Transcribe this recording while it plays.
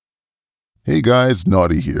Hey guys,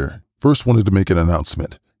 Naughty here. First wanted to make an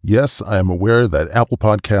announcement. Yes, I am aware that Apple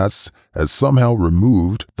Podcasts has somehow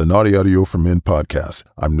removed the Naughty Audio for Men podcast.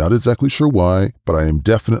 I'm not exactly sure why, but I am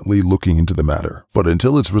definitely looking into the matter. But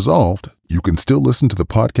until it's resolved, you can still listen to the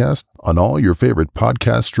podcast on all your favorite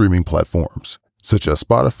podcast streaming platforms, such as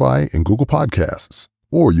Spotify and Google Podcasts.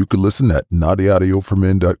 Or you could listen at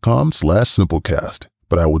naughtyaudioformen.com/simplecast.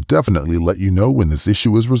 But I will definitely let you know when this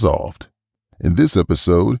issue is resolved. In this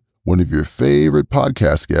episode, one of your favorite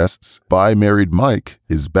podcast guests, Bi Married Mike,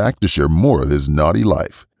 is back to share more of his naughty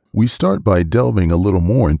life. We start by delving a little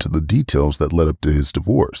more into the details that led up to his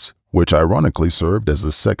divorce, which ironically served as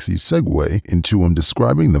a sexy segue into him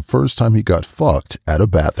describing the first time he got fucked at a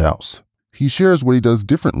bathhouse. He shares what he does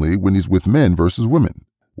differently when he's with men versus women,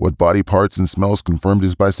 what body parts and smells confirmed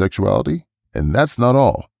his bisexuality, and that's not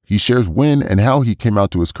all. He shares when and how he came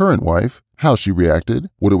out to his current wife, how she reacted,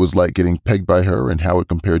 what it was like getting pegged by her and how it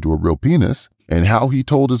compared to a real penis, and how he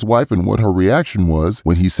told his wife and what her reaction was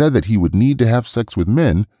when he said that he would need to have sex with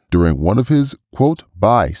men during one of his, quote,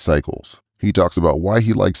 bi cycles. He talks about why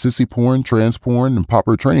he likes sissy porn, trans porn, and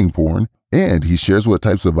popper training porn, and he shares what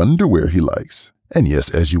types of underwear he likes. And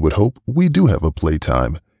yes, as you would hope, we do have a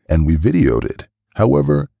playtime, and we videoed it.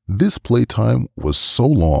 However, this playtime was so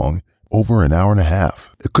long, over an hour and a half,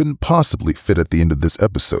 it couldn't possibly fit at the end of this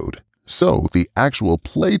episode. So the actual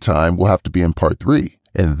playtime will have to be in part 3,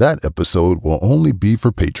 and that episode will only be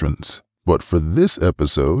for patrons. But for this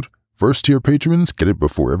episode, first-tier patrons get it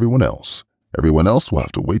before everyone else. Everyone else will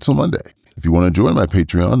have to wait till Monday. If you want to join my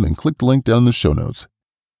Patreon, then click the link down in the show notes.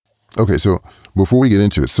 Okay, so before we get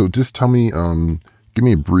into it, so just tell me, give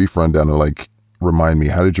me a brief rundown of remind me,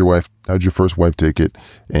 how did your first wife take it,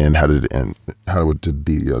 and how did it end? How did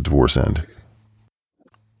the divorce end?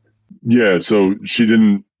 Yeah, so she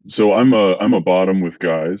didn't. So I'm a bottom with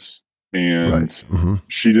guys, and right. Mm-hmm.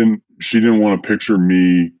 she didn't want to picture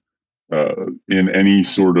me in any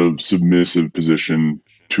sort of submissive position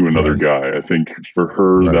to another guy. I think for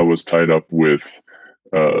her that was tied up with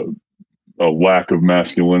a lack of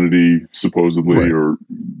masculinity, supposedly, or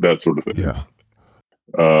that sort of thing. Yeah.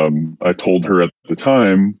 I told her at the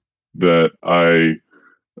time that I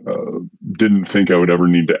didn't think I would ever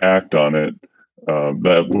need to act on it.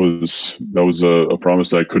 That was a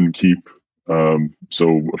promise I couldn't keep.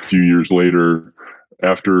 So a few years later,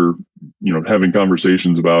 after having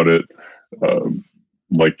conversations about it,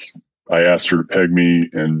 I asked her to peg me,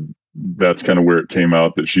 and that's kind of where it came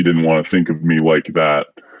out that she didn't want to think of me like that.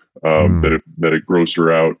 That it grossed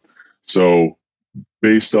her out. So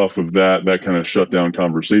based off of that kind of shut down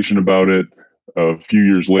conversation about it. A few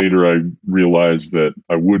years later, I realized that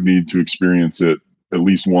I would need to experience it at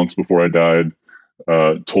least once before I died.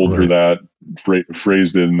 Told her that,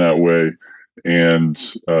 phrased it in that way, and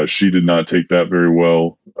she did not take that very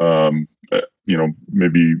well.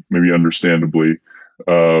 Maybe understandably.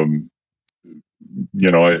 I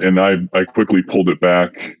quickly pulled it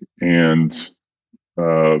back, and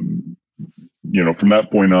from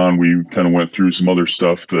that point on, we kind of went through some other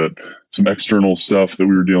stuff, some external stuff that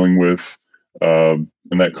we were dealing with, and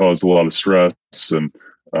that caused a lot of stress. And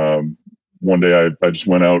one day I just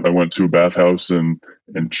went out. I went to a bathhouse and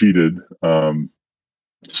cheated.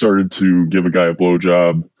 Started to give a guy a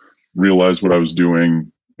blowjob, realized what I was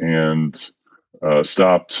doing, and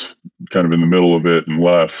stopped kind of in the middle of it and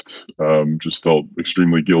left. Just felt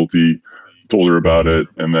extremely guilty. Told her about it,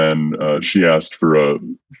 and then she asked for a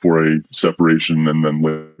separation and then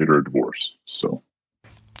later a divorce. So,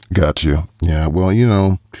 got you. Yeah. Well,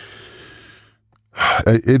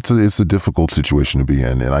 it's a difficult situation to be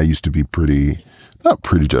in, and I used to be not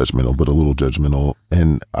pretty judgmental, but a little judgmental.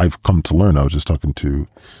 And I've come to learn. I was just talking to,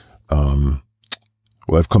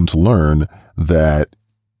 I've come to learn that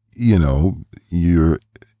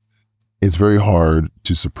it's very hard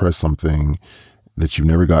to suppress something that you've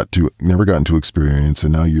never gotten to experience,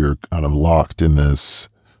 and now you're kind of locked in this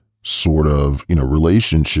sort of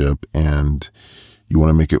relationship, and you want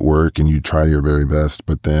to make it work, and you try your very best,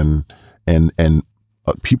 but then and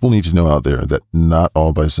people need to know out there that not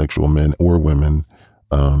all bisexual men or women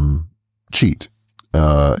cheat.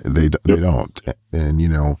 They don't. And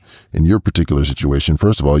in your particular situation,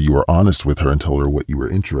 first of all, you were honest with her and told her what you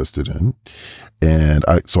were interested in, and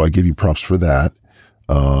I give you props for that.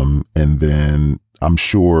 And then I'm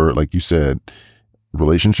sure, like you said,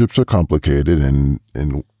 relationships are complicated, and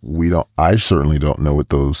I certainly don't know what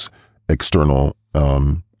those external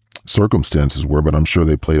circumstances were, but I'm sure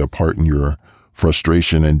they played a part in your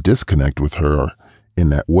frustration and disconnect with her in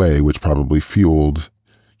that way, which probably fueled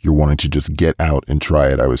your wanting to just get out and try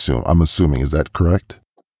it, I'm assuming. Is that correct?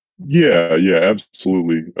 Yeah,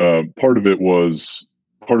 absolutely. Part of it was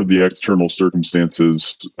part of the external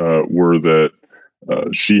circumstances were that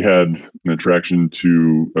she had an attraction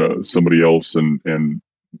to somebody else, and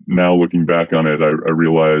now looking back on it, I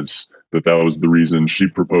realize that that was the reason she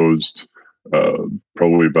proposed.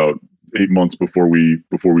 Probably about 8 months before we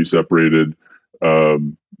separated,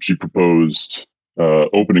 she proposed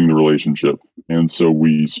opening the relationship, and so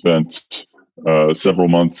we spent several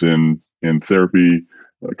months in therapy,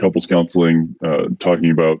 couples counseling,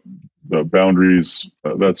 talking about boundaries,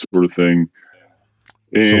 that sort of thing.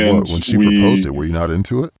 So And what? When she proposed it, were you not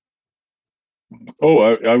into it? Oh,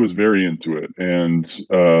 I was very into it, and So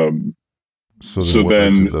then so what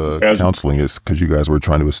led to then the as counseling is because you guys were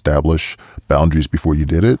trying to establish boundaries before you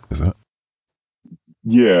did it? Is that?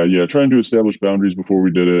 yeah, trying to establish boundaries before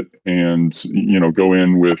we did it, and go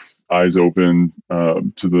in with eyes open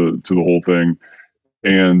to the whole thing,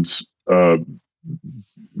 and uh,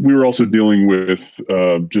 we were also dealing with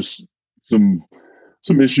just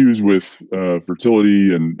some issues with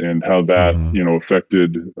fertility and how that Mm-hmm.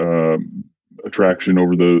 affected attraction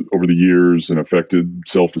over the years and affected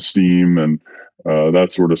self esteem and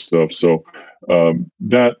that sort of stuff. So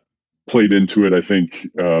that played into it. I think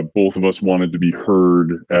both of us wanted to be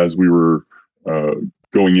heard as we were uh,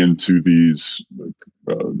 going into these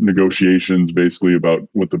negotiations, basically about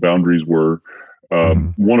what the boundaries were.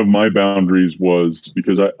 Mm-hmm. One of my boundaries was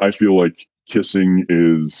because I feel like kissing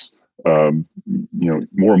is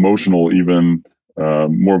more emotional, even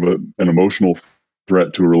more of an emotional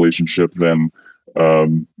threat to a relationship than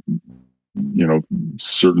um, you know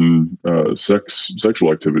certain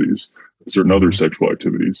sexual activities, certain other Mm-hmm. sexual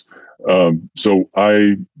activities. So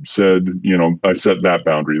I said, I set that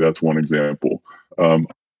boundary. That's one example.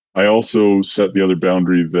 I also set the other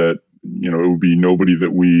boundary that it would be nobody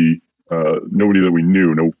that we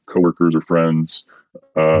knew, no coworkers or friends.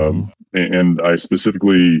 Mm-hmm. And I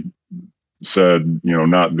specifically said,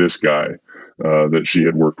 not this guy that she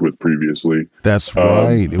had worked with previously. That's Um,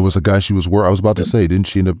 right. It was a guy she was I was about to say, didn't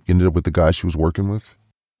she ended up with the guy she was working with?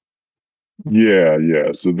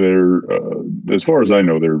 yeah. So they're, as far as I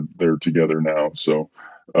know, they're together now. So,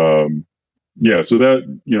 um, yeah. So that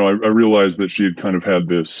I realized that she had kind of had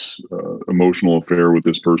this emotional affair with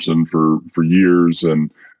this person for years,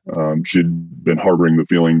 and she'd been harboring the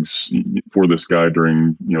feelings for this guy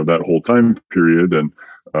during that whole time period, and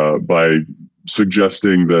by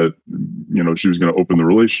suggesting that she was going to open the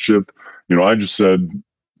relationship,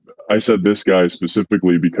 I said this guy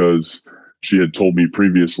specifically because she had told me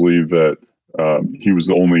previously that he was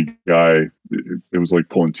the only guy. It was like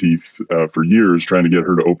pulling teeth for years trying to get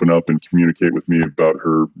her to open up and communicate with me about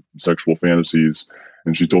her sexual fantasies.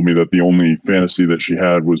 And she told me that the only fantasy that she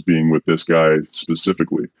had was being with this guy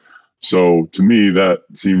specifically. So to me, that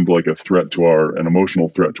seemed like an emotional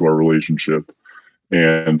threat to our relationship.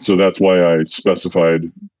 And so that's why I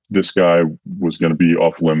specified this guy was going to be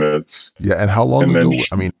off limits. Yeah. And how long And then ago?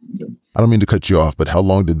 I mean, I don't mean to cut you off, but how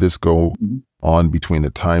long did this go on between the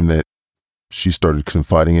time that she started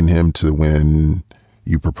confiding in him to when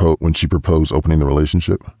she proposed opening the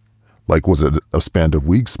relationship? Like, was it a span of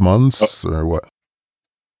weeks, months, or what?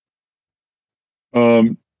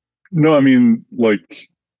 Um, no, I mean, like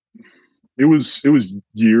it was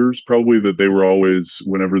years probably that they were always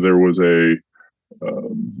whenever there was a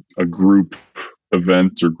group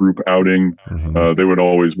event or group outing, Mm-hmm. they would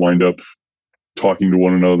always wind up talking to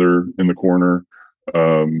one another in the corner,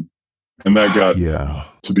 um, and that got Yeah.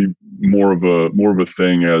 to be more of a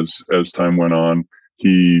thing as time went on.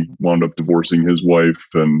 He wound up divorcing his wife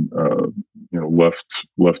and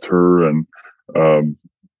left her, and um,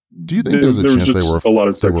 Do you think there's a there was chance just a lot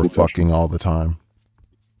of they were sexual tension. fucking all the time,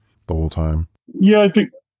 the whole time? Yeah,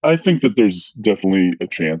 I think that there's definitely a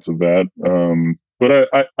chance of that. But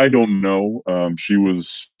I don't know. She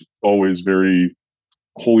was always very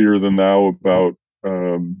holier than thou about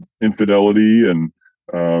infidelity, and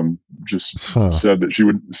just Huh. said that she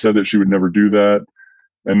would never do that.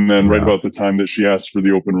 And then right Yeah. about the time that she asked for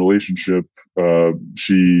the open relationship,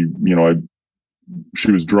 she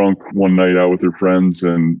she was drunk one night out with her friends,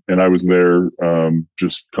 and I was there,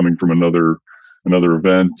 just coming from another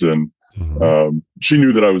event, and Mm-hmm. she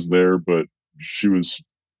knew that I was there, but she was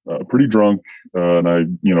pretty drunk, and I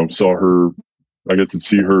saw her. I get to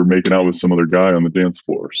see her making out with some other guy on the dance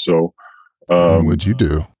floor. So, And um, what'd you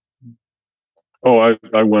do? oh,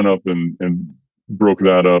 I went up and broke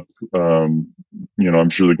that up. I'm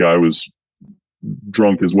sure the guy was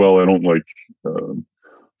drunk as well. I don't um,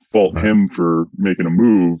 fault Right. him for making a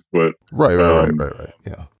move, Right. Right. Right. um, Right. Right.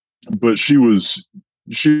 Yeah. but she was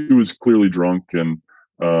clearly drunk, and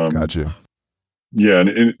um, Gotcha. yeah,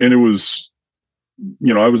 and it was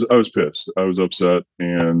I was pissed, I was upset,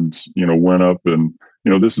 and went up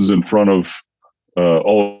this is in front of a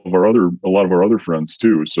lot of our other friends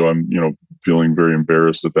too. So I'm, feeling very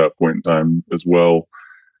embarrassed at that point in time as well.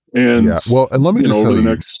 And, Yeah. Well, and let me just over tell the you,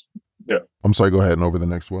 next, yeah, I'm sorry, go ahead. And over the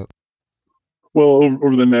next what? well,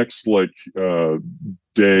 over the next like,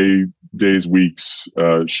 days, weeks,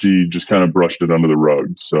 she just kind of brushed it under the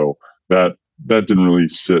rug. So that didn't really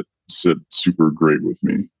sit super great with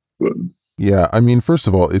me, but Yeah. I mean, first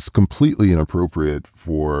of all, it's completely inappropriate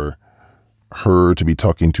for her to be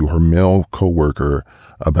talking to her male coworker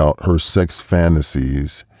about her sex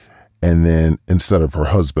fantasies, and then instead of her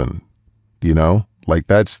husband, like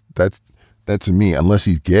that to me, unless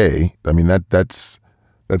he's gay, I mean, that's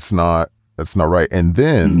not right. And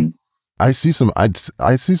then mhm. I see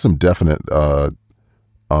some definite,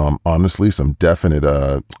 honestly, some definite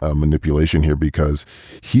manipulation here, because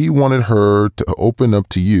he wanted her to open up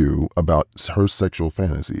to you about her sexual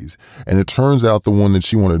fantasies, and it turns out the one that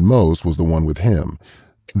she wanted most was the one with him.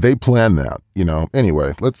 They planned that,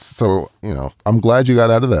 Anyway, I'm glad you got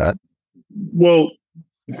out of that. Well,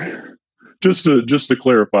 just to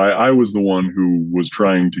clarify, I was the one who was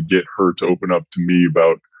trying to get her to open up to me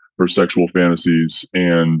about her sexual fantasies,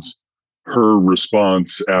 and her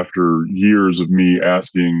response after years of me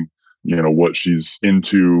asking, what she's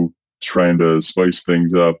into, trying to spice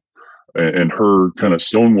things up, and her kind of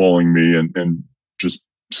stonewalling me and just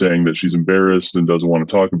saying that she's embarrassed and doesn't want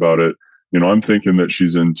to talk about it. I'm thinking that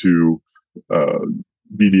she's into uh,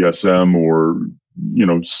 BDSM or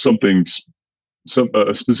something,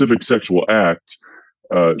 a specific sexual act.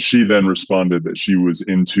 She then responded that she was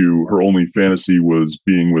into, her only fantasy was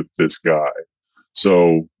being with this guy.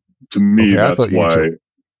 So to me, Okay, that's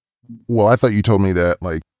why. I thought you told me that,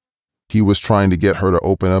 like, he was trying to get her to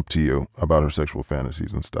open up to you about her sexual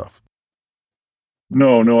fantasies and stuff.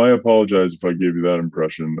 No, no, I apologize if I gave you that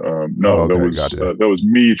impression. Oh, No, okay, gotcha. that was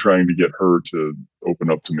me trying to get her to open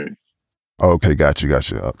up to me. Oh, okay, gotcha.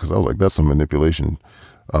 Because I was like, that's some Yeah,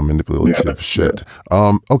 manipulative yeah, shit.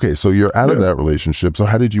 Okay, so you're out of yeah. that relationship. So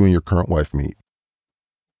how did you and your current wife meet?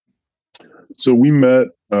 So we met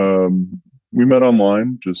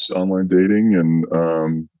online, just online dating,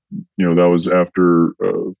 and that was after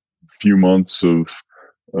a few months of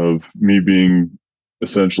me being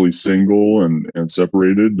essentially single and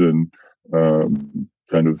separated, and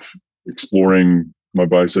kind of exploring my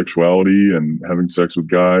bisexuality and having sex with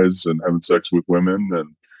guys and having sex with women.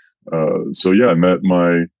 And so yeah, I met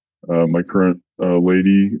my current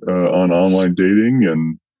lady on S- online dating,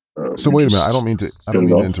 and So we wait a minute. just I hit don't it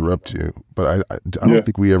mean to off. interrupt you, but I Yeah, don't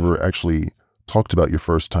think we ever actually talked about your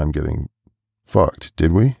first time getting fucked,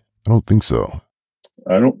 did we? I don't think so.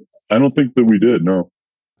 I don't I don't think that we did. No.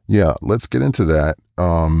 Yeah, let's get into that.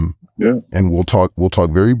 Yeah, And we'll talk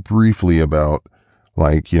very briefly about,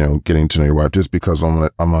 like, getting to know your wife, just because I'm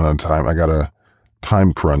on time. I got a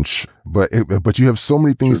time crunch, but you have so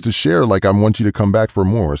many things sure. to share. Like, I want you to come back for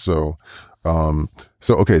more. Um,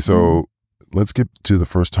 okay, Mhm. so let's get to the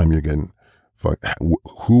first time you're getting fucked.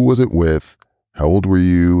 Who was it with? How old were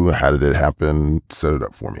you? How did it happen? Set it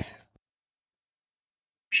up for me.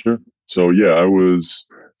 Sure. So yeah, I was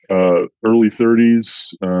early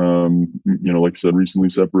 30s. Like I said, recently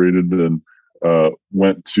separated, and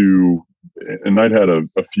went to, and I'd had a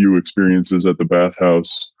few experiences at the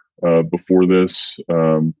bathhouse before this,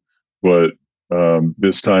 but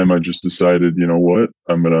this time I just decided, you know what,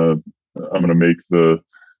 I'm gonna make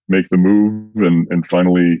the move, and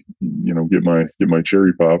finally, get my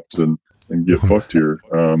cherry popped and get fucked here.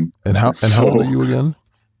 And how old are So you again?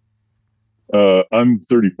 I'm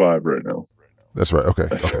 35 right now. That's right. Okay.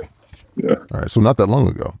 Okay. Yeah, All right. So not that long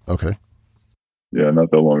ago. Okay. yeah,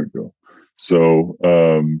 not that long ago. So,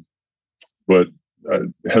 but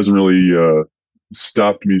it hasn't really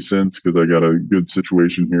stopped me since, because I got a good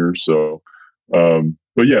situation here. So,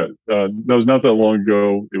 but yeah, that was not that long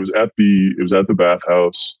ago. It was at the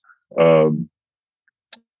bathhouse. Um,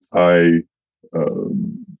 I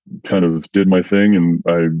kind of did my thing, and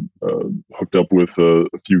I hooked up with a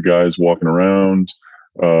few guys walking around.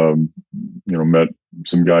 Um, met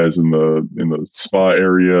some guys in the spa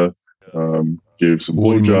area. Gave some Well,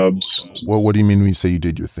 what do you mean? blowjobs. Well, what do you mean when you say you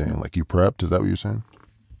did your thing? Like, you prepped? Is that what you're saying?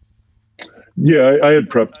 Yeah, I had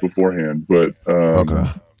prepped beforehand, but Okay.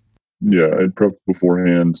 yeah, I had prepped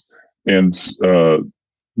beforehand, and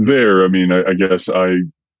there, I mean, I guess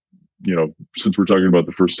since we're talking about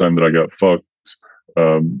the first time that I got fucked, I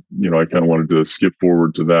kind of wanted to skip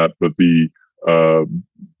forward to that, but uh,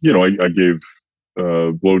 I gave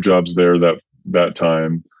blowjobs there that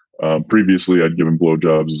time. Previously, I'd given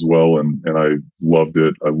blowjobs as well, and I loved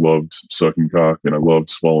it. I loved sucking cock, and I loved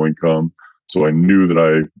swallowing cum. So I knew that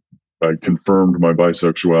I confirmed my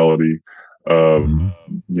bisexuality. Um,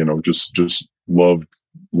 Mm-hmm. just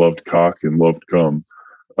loved cock and loved cum.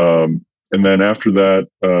 And then after that,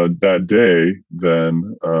 that day,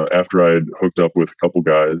 then after I had hooked up with a couple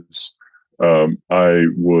guys, I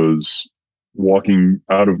was walking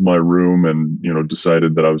out of my room and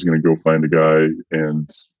decided that I was going to go find a guy and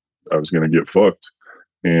I was going to get fucked.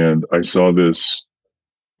 And I saw this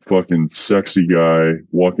fucking sexy guy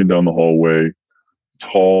walking down the hallway,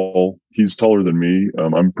 tall. He's taller than me.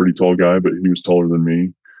 I'm a pretty tall guy, but he was taller than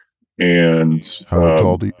me. And How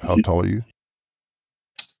tall are you?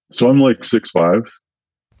 so I'm like 6'5".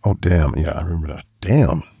 Oh, damn. Yeah, I remember that.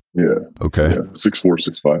 Damn. Yeah. Okay. Yeah.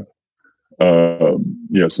 6'4", 6'5".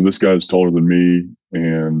 Yeah. So this guy's taller than me,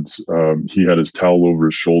 and he had his towel over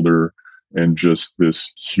his shoulder and just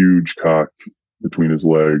this huge cock between his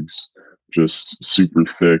legs, just super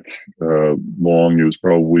thick, long. It was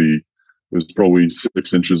probably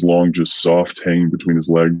 6 inches long, just soft, hanging between his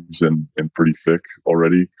legs and pretty thick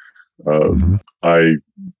already. Mm-hmm. I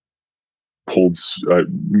I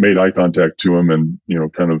made eye contact to him, and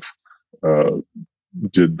kind of uh,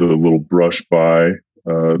 did the little brush by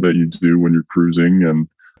that you do when you're cruising,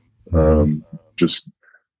 and just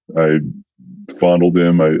I fondled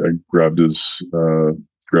him. I grabbed his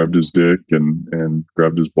dick and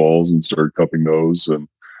grabbed his balls and started cupping those, and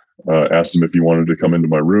asked him if he wanted to come into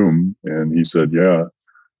my room, and he said yeah.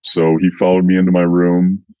 So he followed me into my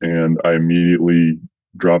room, and I immediately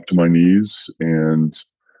dropped to my knees, and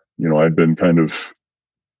I'd been kind of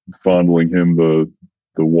fondling him the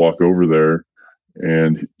walk over there,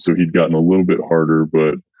 and so he'd gotten a little bit harder,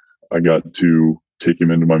 but I got to take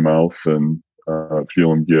him into my mouth and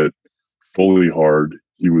feel him get fully hard.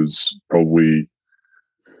 He was probably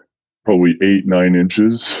 8-9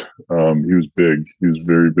 inches. He was big. He was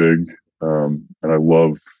very big, and I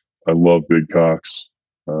love big cocks.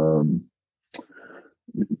 Um,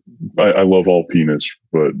 I love all penis,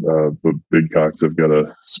 but big cocks have got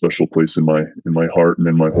a special place in my heart and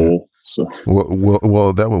in my hole. So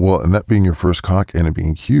and that being your first cock and it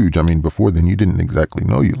being huge. I mean, before then you didn't exactly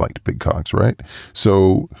know you liked big cocks, right?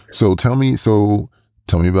 So tell me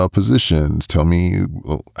about positions. Tell me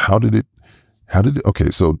how did it?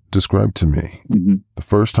 Okay, so describe to me the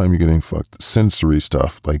first time you're getting fucked, sensory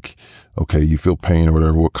stuff, like, okay, you feel pain or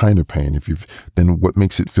whatever, what kind of pain? Then what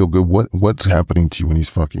makes it feel good? What's happening to you when he's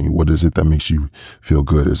fucking you? What is it that makes you feel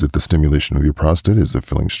good? Is it the stimulation of your prostate? Is it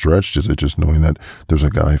feeling stretched? Is it just knowing that there's a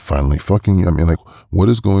guy finally fucking you? I mean, like, what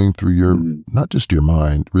is going through your, not just your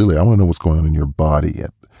mind, really, I want to know what's going on in your body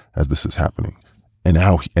as this is happening and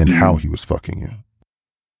how he was fucking you.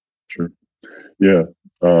 Sure. Yeah.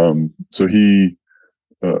 So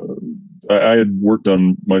I had worked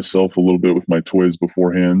on myself a little bit with my toys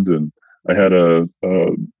beforehand, and I had a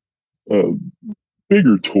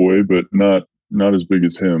bigger toy, but not as big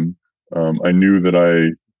as him. I knew that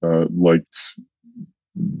I liked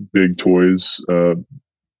big toys prior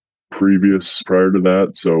to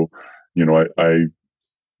that, so I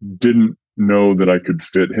didn't know that I could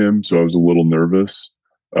fit him, so I was a little nervous.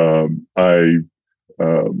 I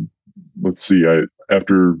let's see,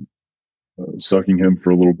 after sucking him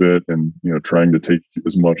for a little bit and trying to take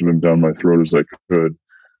as much of him down my throat as I could,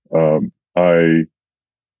 I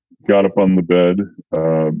got up on the bed.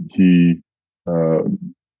 He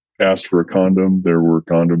asked for a condom. There were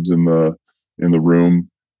condoms in the room.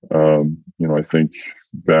 I think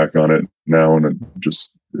back on it now, and it would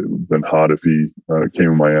have been hot if he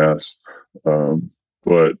came in my ass.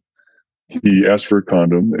 But he asked for a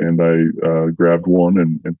condom, and I grabbed one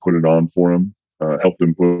and put it on for him. Helped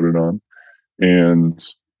him put it on. And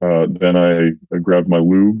then I grabbed my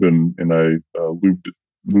lube and I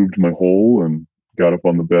lubed my hole and got up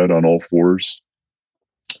on the bed on all fours.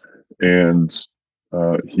 And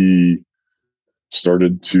he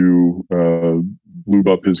started to lube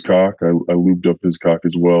up his cock. I lubed up his cock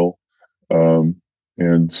as well,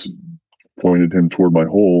 and pointed him toward my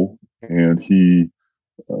hole. And he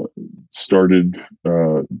started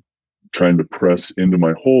trying to press into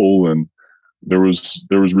my hole, and there was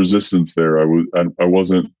resistance there. I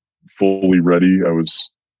wasn't fully ready.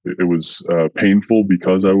 It was painful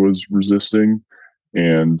because I was resisting,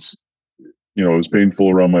 and it was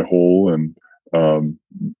painful around my hole. And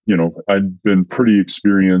I'd been pretty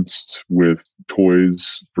experienced with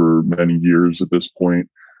toys for many years at this point,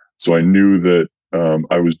 so I knew that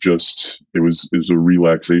I was it was a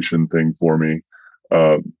relaxation thing for me.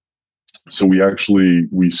 So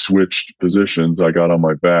we switched positions. I got on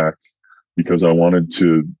my back because I wanted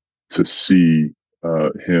to see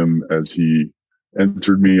him as he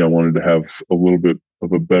entered me. I wanted to have a little bit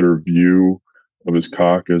of a better view of his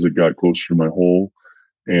cock as it got closer to my hole.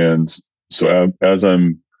 And so as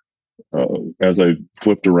I'm as I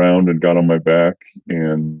flipped around and got on my back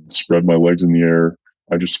and spread my legs in the air,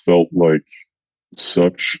 I just felt like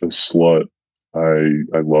such a slut.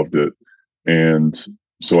 I loved it. And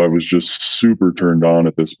so I was just super turned on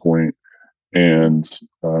at this point. And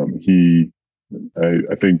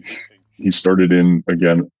I think he started in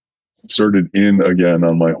again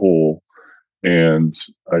on my hole. And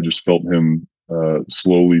I just felt him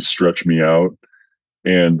slowly stretch me out.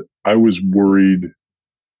 And I was worried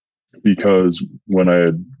because when I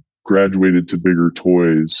had graduated to bigger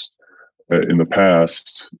toys in the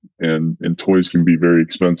past, and toys can be very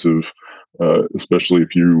expensive, especially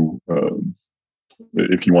if you want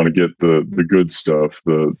to get the good stuff,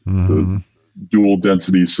 the dual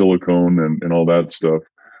density silicone and all that stuff.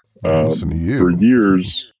 Listen to For you.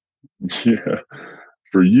 years, yeah,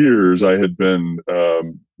 for years I had been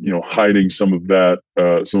hiding some of that,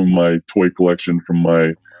 some of my toy collection from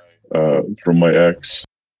my ex,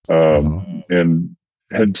 and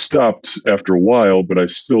had stopped after a while, but I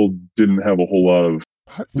still didn't have a whole lot of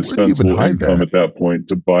Where do you even dispensable hide income that? at that point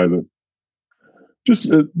to buy the.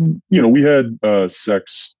 Just we had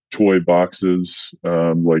sex toy boxes,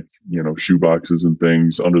 like shoe boxes and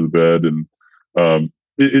things under the bed, and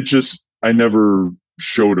it just I never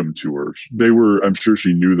showed them to her. They were, I'm sure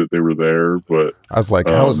she knew that they were there, but I was like,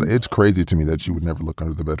 it's crazy to me that you would never look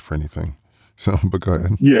under the bed for anything. So, but go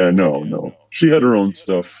ahead. yeah, no, she had her own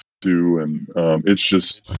stuff too, and it's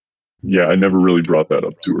just, yeah, I never really brought that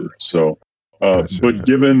up to her. So, Gotcha. but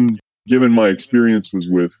given my experience was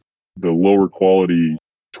with the lower quality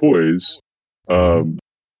toys, um,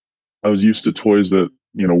 I was used to toys that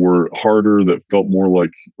were harder, that felt more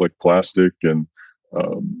like plastic, and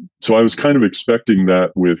so I was kind of expecting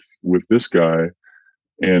that with this guy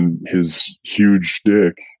and his huge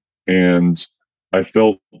dick, and I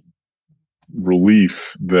felt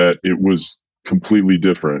relief that it was completely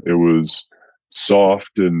different. It was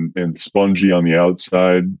soft and spongy on the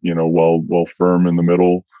outside, while firm in the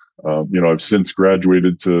middle. I've since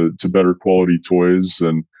graduated to better quality toys,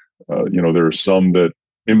 and there are some that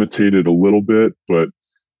imitated a little bit, but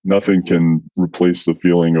nothing can replace the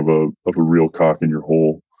feeling of a real cock in your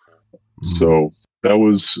hole. So that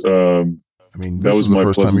was I mean, that this was is the my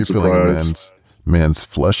first time pleasant you're feeling a surprise. man's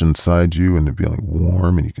flesh inside you and it feeling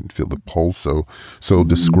warm and you can feel the pulse. So Mhm.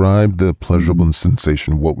 describe the pleasurable Mhm.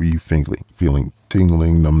 sensation. What were you feeling?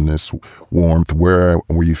 Tingling, numbness, warmth? Where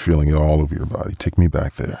were you feeling it all over your body? Take me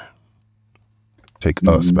back there. Take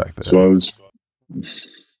us back So there.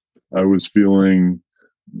 I was feeling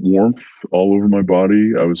warmth all over my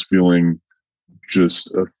body. I was feeling just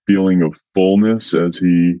a feeling of fullness as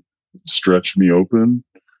he stretched me open.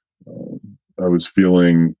 I was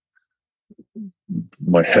feeling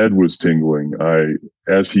my head was tingling.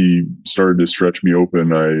 As he started to stretch me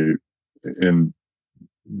open, and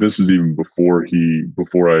this is even before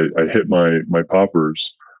I hit my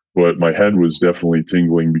poppers, but my head was definitely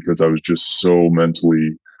tingling because I was just so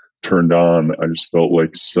mentally turned on. I just felt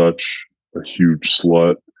like such a huge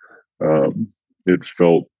slut. It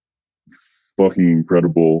felt fucking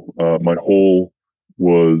incredible. My hole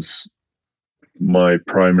was my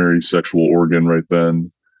primary sexual organ right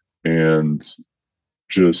then, and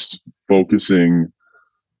just focusing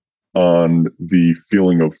on the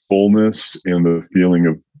feeling of fullness and the feeling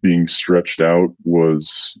of being stretched out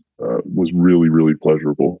was really, really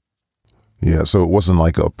pleasurable. Yeah. So it wasn't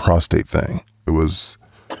like a prostate thing. It was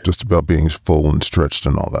just about being full and stretched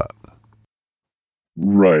and all that.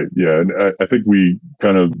 Right. Yeah. And I think we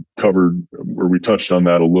kind of covered, or we touched on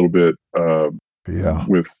that a little bit Yeah.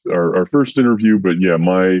 with our first interview. But yeah,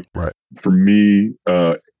 Right. for me,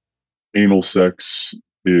 anal sex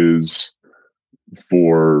is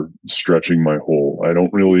for stretching my hole. I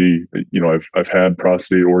don't really, I've had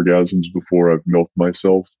prostate orgasms before. I've milked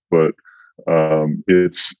myself, but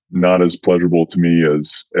it's not as pleasurable to me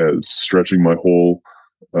as stretching my hole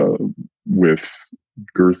uh, with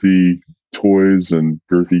girthy toys and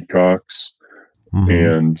girthy cocks Mm-hmm.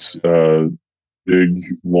 and big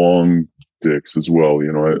long dicks as well.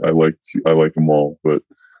 I like them all, but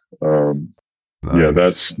yeah,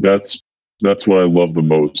 Nice. that's what I love the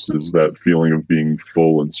most is that feeling of being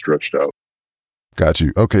full and stretched out. Got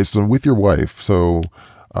you. Okay, so with your wife, you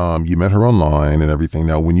met her online and everything.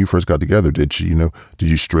 Now, when you first got together, did she, did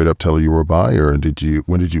you straight up tell her you were bi, or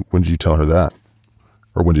when did you tell her that,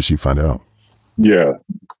 or when did she find out? Yeah,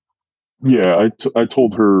 yeah. I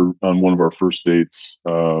told her on one of our first dates,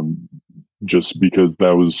 just because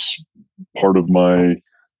that was part of my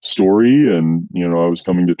story, and I was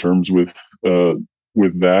coming to terms uh,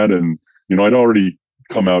 with that, and I'd already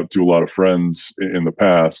come out to a lot of friends in the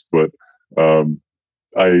past, but um,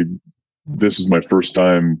 I this is my first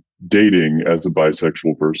time dating as a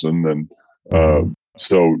bisexual person, and Mm-hmm.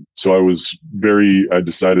 I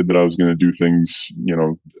decided that I was going to do things,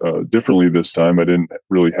 differently this time. I didn't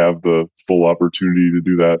really have the full opportunity to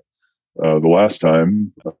do that the last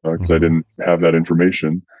time because I Mm-hmm. didn't have that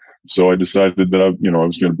information. So I decided that I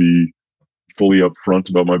was going to be fully upfront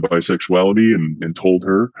about my bisexuality and told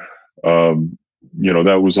her. Um,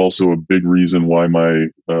 that was also a big reason why my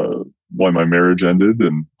marriage ended,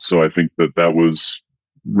 and so I think that was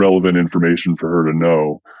relevant information for her to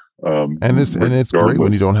know. And it's great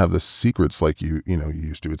when you Regardless. don't have the secrets like you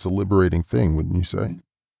used to. It's a liberating thing, wouldn't you say?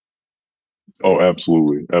 Oh,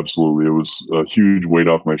 absolutely, absolutely. It was a huge weight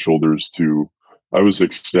off my shoulders. I was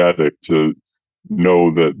ecstatic to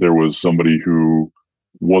know that there was somebody who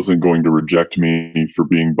wasn't going to reject me for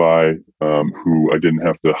being bi, who I didn't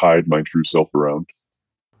have to hide my true self around.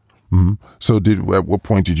 Mm-hmm. So, at what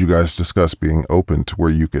point did you guys discuss being open to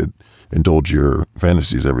where you could indulge your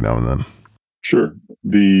fantasies every now and then? Sure.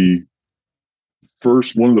 The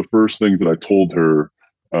One of the first things that I told her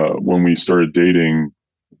when we started dating,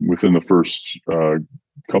 within the first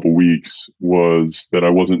couple weeks, was that I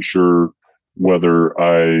wasn't sure whether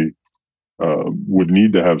I would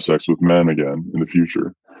need to have sex with men again in the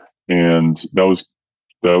future, and that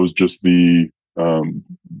was just um,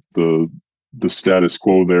 the the status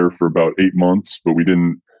quo there for about 8 months. But we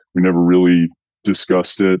never really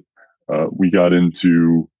discussed it. We got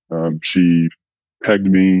into she pegged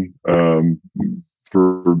me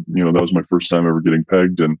for that was my first time ever getting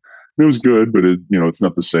pegged, and it was good, but it's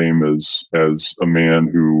not the same as a man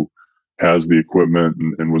who has the equipment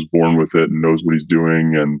and was born with it and knows what he's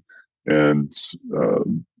doing, and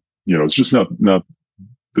it's just not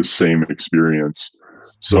the same experience.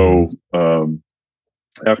 Mm-hmm. So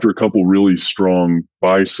after a couple really strong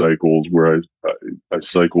bicycles where I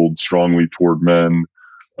cycled strongly toward men,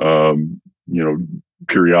 um, you know,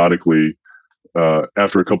 periodically,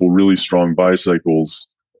 after a couple really strong bicycles,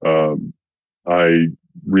 um, I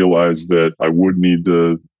realized that I would need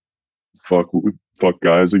to fuck fuck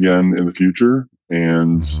guys again in the future,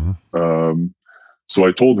 and Mm-hmm. um, so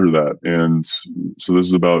I told her that. And so this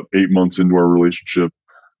is about 8 months into our relationship.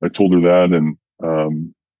 I told her that, and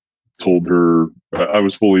told her I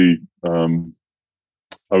was fully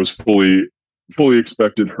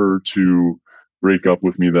expected her to break up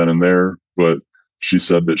with me then and there, but she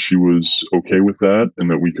said that she was okay with that and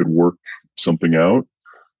that we could work something out.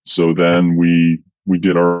 So then we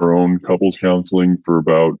did our own couples counseling for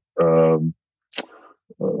um,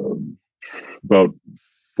 about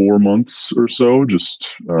 4 months or so,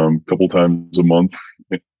 just a couple times a month.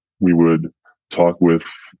 We would talk with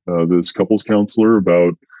this couples counselor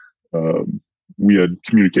about um, we had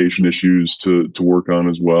communication issues to work on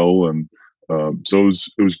as well, and so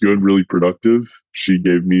it was good, really productive. She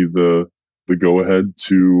gave me the go ahead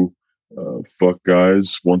to fuck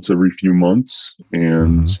guys once every few months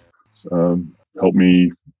and Mm-hmm. help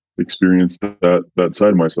me experience that side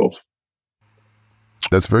of myself.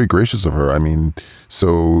 That's very gracious of her. I mean,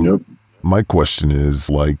 so Yep. my question is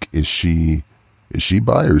like, is she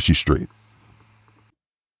bi or is she straight?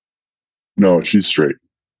 No, she's straight.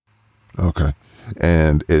 Okay,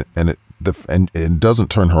 and it doesn't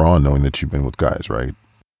turn her on knowing that you've been with guys, right?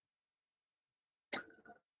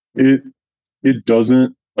 It it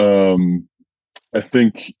doesn't. I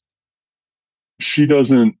think she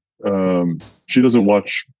doesn't. She doesn't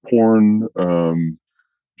watch porn.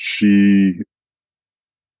 She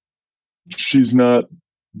she's not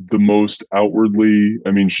the most outwardly.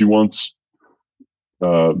 I mean, she has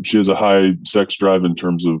a high sex drive in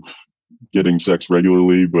terms of getting sex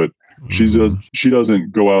regularly, but Mm-hmm. she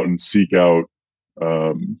doesn't go out and seek out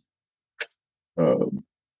um, uh,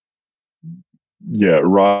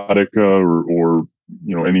 erotica or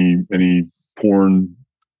any porn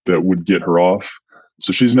that would get her off.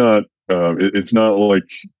 So she's not. It's not like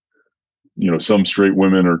some straight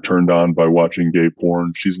women are turned on by watching gay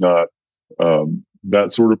porn. She's not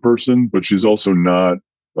that sort of person, but she's also not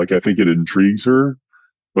like, I think it intrigues her,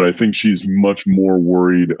 but I think she's much more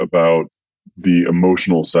worried about the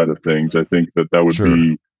emotional side of things. I think that would Sure.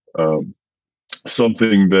 be um,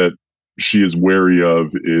 something that she is wary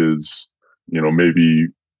of is maybe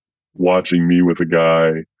watching me with a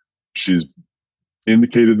guy. She's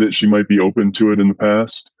indicated that she might be open to it in the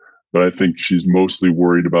past, but I think she's mostly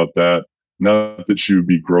worried about that. Not that she would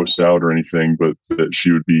be grossed out or anything, but that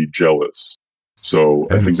she would be jealous. So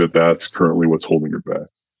I think And that's currently what's holding her back.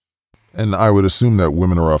 and I would assume that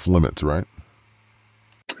women are off limits, right?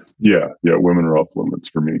 Yeah, yeah, women are off limits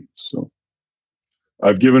for me. So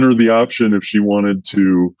I've given her the option if she wanted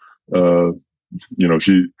to. Uh,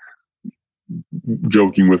 she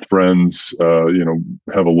joking with friends,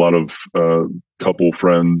 have a lot of couple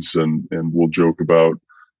friends, and we'll joke about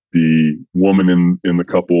the woman in the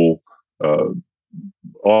couple.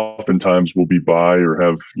 Oftentimes will be bi or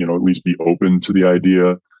have, at least be open to the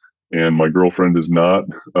idea, and my girlfriend is not.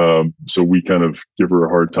 So we kind of give her a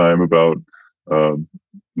hard time about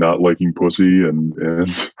not liking pussy, and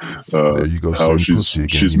There you go, how saying pussy again.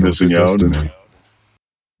 she's You know what missing that does out. to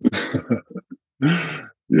me.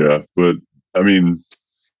 Yeah, but I mean,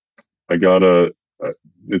 I gotta.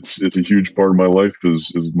 It's a huge part of my life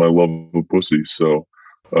is my love of pussy. So,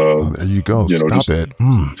 There you go. Stop just it.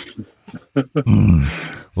 Well,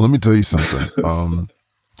 let me tell you something.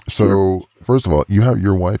 So first of all,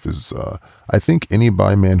 your wife is, I think any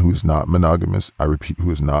bi man who's not monogamous, I repeat, who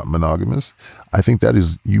is not monogamous, I think that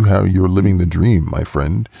is, you're living the dream, my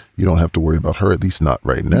friend. You don't have to worry about her, at least not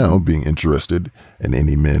right now, being interested in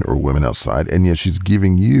any men or women outside. And yet she's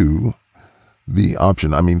giving you the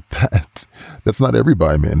option. I mean, that's not every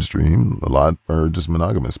bi man's dream. A lot are just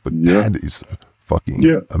monogamous, but that is fucking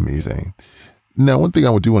amazing. Now, one thing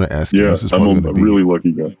I do want to ask you, this is I'm probably a going to be, really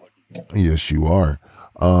lucky guy. Yes, you are.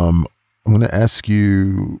 I'm going to ask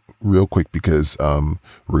you real quick because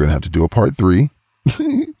we're going to have to do a part 3.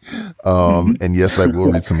 And yes, I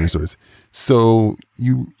will read some of your stories. So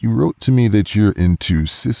you wrote to me that you're into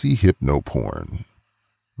sissy hypno porn.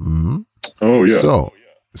 Mm-hmm. Oh yeah.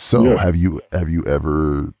 So have you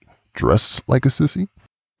ever dressed like a sissy?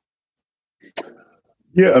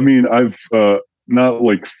 Yeah, I mean, I've not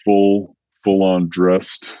like full on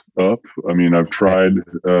dressed up. I mean, I've tried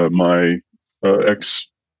my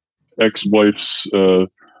ex-wife's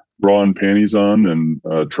bra and panties on,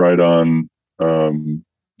 and tried on uh,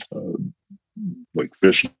 like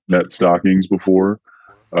fishnet stockings before.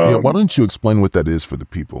 Yeah, why don't you explain what that is for the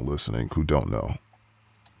people listening who don't know?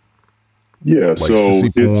 Yeah, like so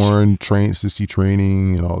sissy porn, sissy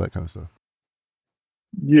training, and all that kind of stuff.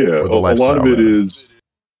 Yeah, Or the a lot lifestyle, of it rather. is.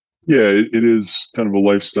 Yeah, it is kind of a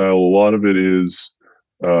lifestyle. A lot of it is,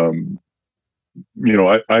 um,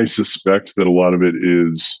 I suspect that a lot of it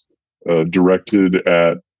is directed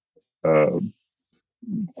at uh,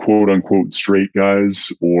 quote unquote straight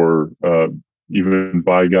guys, or even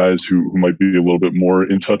bi guys who might be a little bit more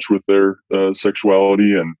in touch with their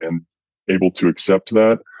sexuality, and able to accept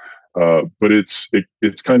that. But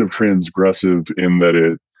it's kind of transgressive in that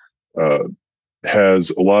it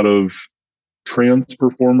has a lot of trans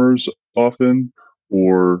performers often,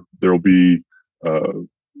 or there'll be uh,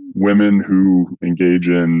 women who engage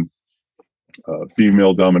in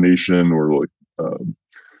female domination, or like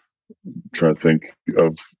trying to think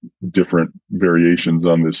of different variations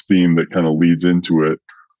on this theme that kind of leads into it.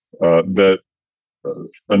 That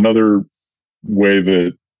another way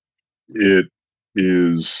that it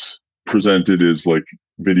is presented is like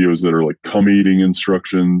videos that are like cum eating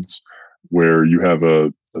instructions, where you have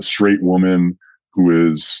a straight woman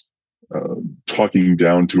who is talking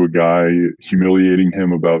down to a guy, humiliating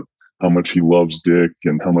him about how much he loves dick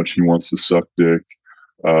and how much he wants to suck dick.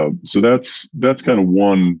 So that's kind of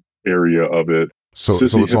one area of it. So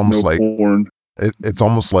Sissy it's almost like porn. it's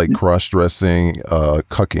almost like cross dressing,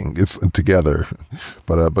 cucking. It's together,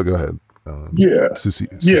 but go ahead.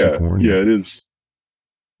 Sissy porn. Yeah, it is.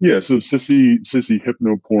 Yeah, so sissy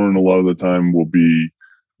hypno porn a lot of the time will be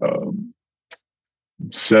um,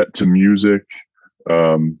 set to music.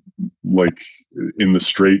 Like in the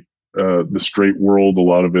straight world, a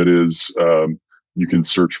lot of it is, you can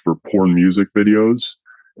search for porn music videos,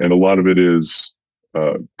 and a lot of it is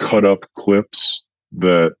cut up clips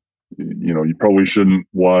that you probably shouldn't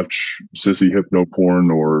watch sissy hypno porn,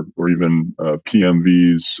 or even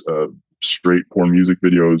PMVs, straight porn music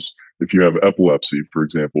videos, if you have epilepsy, for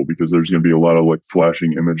example, because there's going to be a lot of like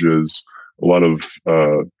flashing images, a lot of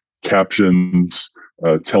captions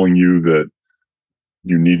telling you that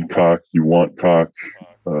you need cock, you want cock,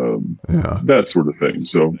 that sort of thing.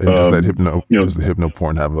 So, and does the hypno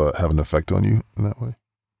porn have an effect on you in that way?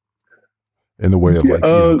 In the way of like,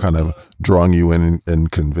 kind of drawing you in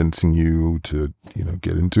and convincing you to,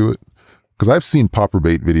 get into it? Because I've seen popper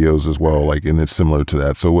bait videos as well, like, and it's similar to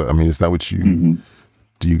that. So, I mean, is that what you,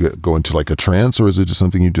 do you go into like a trance, or is it just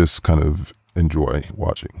something you just kind of enjoy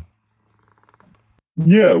watching?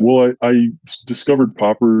 Yeah, well, I discovered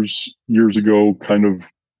poppers years ago, kind of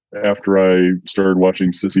after I started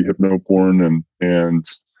watching sissy hypno porn, and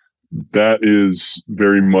that is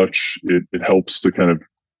very much, it helps to kind of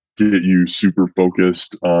get you super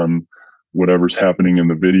focused on whatever's happening in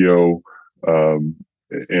the video.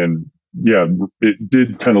 And yeah, it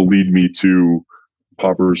did kind of lead me to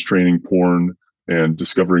poppers training porn and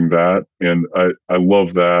discovering that, and I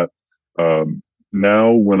love that.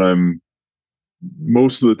 Now when I'm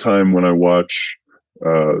most of the time when I watch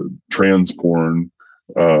trans porn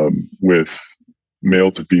with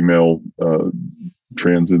male to female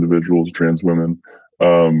trans individuals, trans women,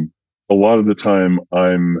 a lot of the time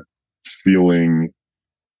I'm feeling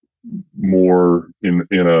more in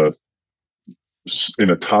a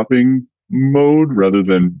topping mode rather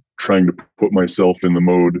than trying to put myself in the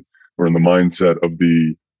mode or in the mindset of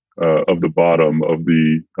the bottom of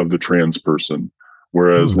the trans person.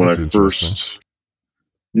 Whereas when I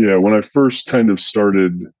first kind of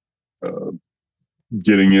started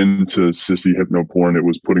getting into sissy hypno porn, it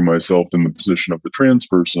was putting myself in the position of the trans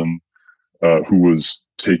person who was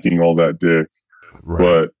taking all that dick. Right.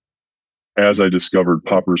 But as I discovered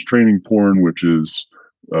Popper's training porn, which is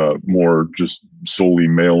more just solely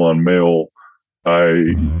male on male, I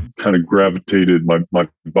kind of gravitated, my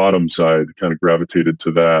bottom side kind of gravitated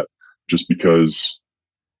to that, just because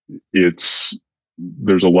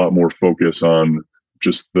there's a lot more focus on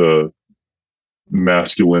just the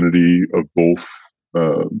masculinity of both,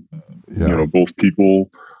 both people,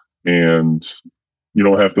 and you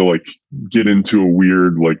don't have to like get into a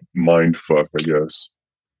weird like mind fuck, I guess.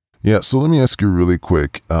 Yeah, so let me ask you really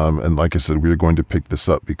quick, and like I said, we're going to pick this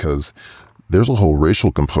up because there's a whole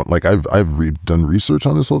racial component. Like I've done research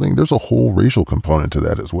on this whole thing. There's a whole racial component to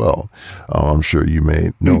that as well. I'm sure you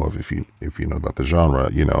may know of if you know about the genre.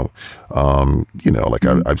 Like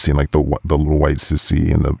I've seen like the little white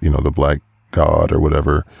sissy and the black god or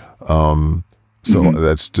whatever. So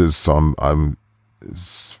that's just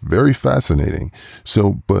it's very fascinating.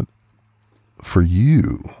 So, but for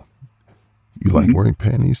you like wearing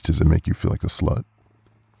panties? Does it make you feel like a slut?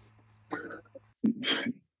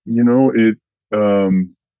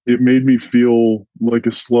 It made me feel like a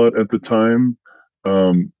slut at the time,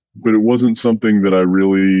 but it wasn't something that I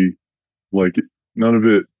really like. None of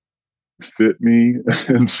it fit me,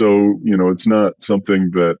 and so it's not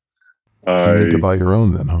something that you need to buy your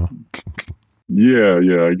own then, huh? Yeah,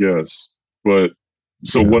 I guess. But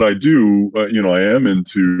so what I do, I am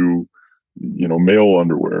into male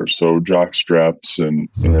underwear, so jock straps and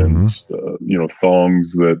thongs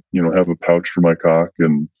that have a pouch for my cock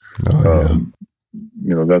and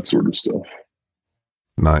that sort of stuff.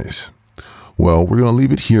 Nice. Well, we're going to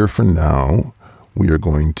leave it here for now. We are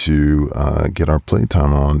going to get our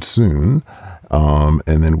playtime on soon,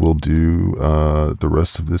 and then we'll do the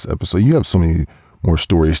rest of this episode. You have so many more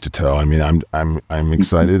stories to tell. I mean, I'm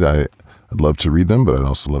excited. I'd love to read them, but I'd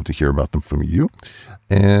also love to hear about them from you.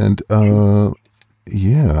 And so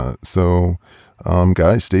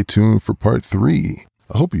guys, stay tuned for part 3.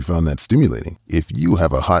 I hope you found that stimulating. If you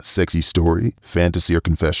have a hot, sexy story, fantasy, or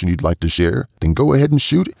confession you'd like to share, then go ahead and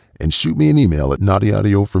shoot me an email at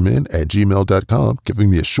naughtyaudioformen@gmail.com, giving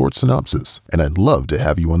me a short synopsis. And I'd love to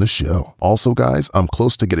have you on the show. Also, guys, I'm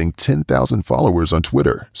close to getting 10,000 followers on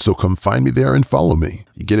Twitter, so come find me there and follow me.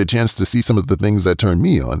 You get a chance to see some of the things that turn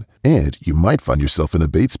me on, and you might find yourself in a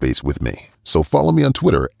bait space with me. So follow me on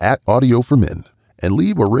Twitter @AudioForMen. And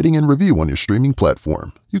leave a rating and review on your streaming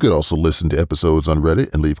platform. You could also listen to episodes on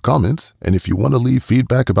Reddit and leave comments. And if you want to leave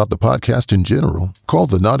feedback about the podcast in general, call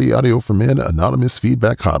the Naughty Audio for Men Anonymous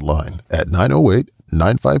Feedback Hotline at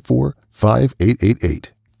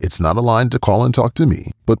 908-954-5888. It's not a line to call and talk to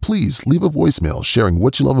me, but please leave a voicemail sharing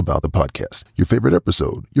what you love about the podcast, your favorite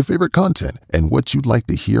episode, your favorite content, and what you'd like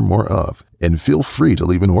to hear more of. And feel free to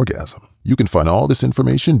leave an orgasm. You can find all this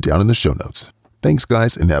information down in the show notes. Thanks,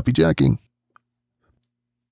 guys, and happy jacking.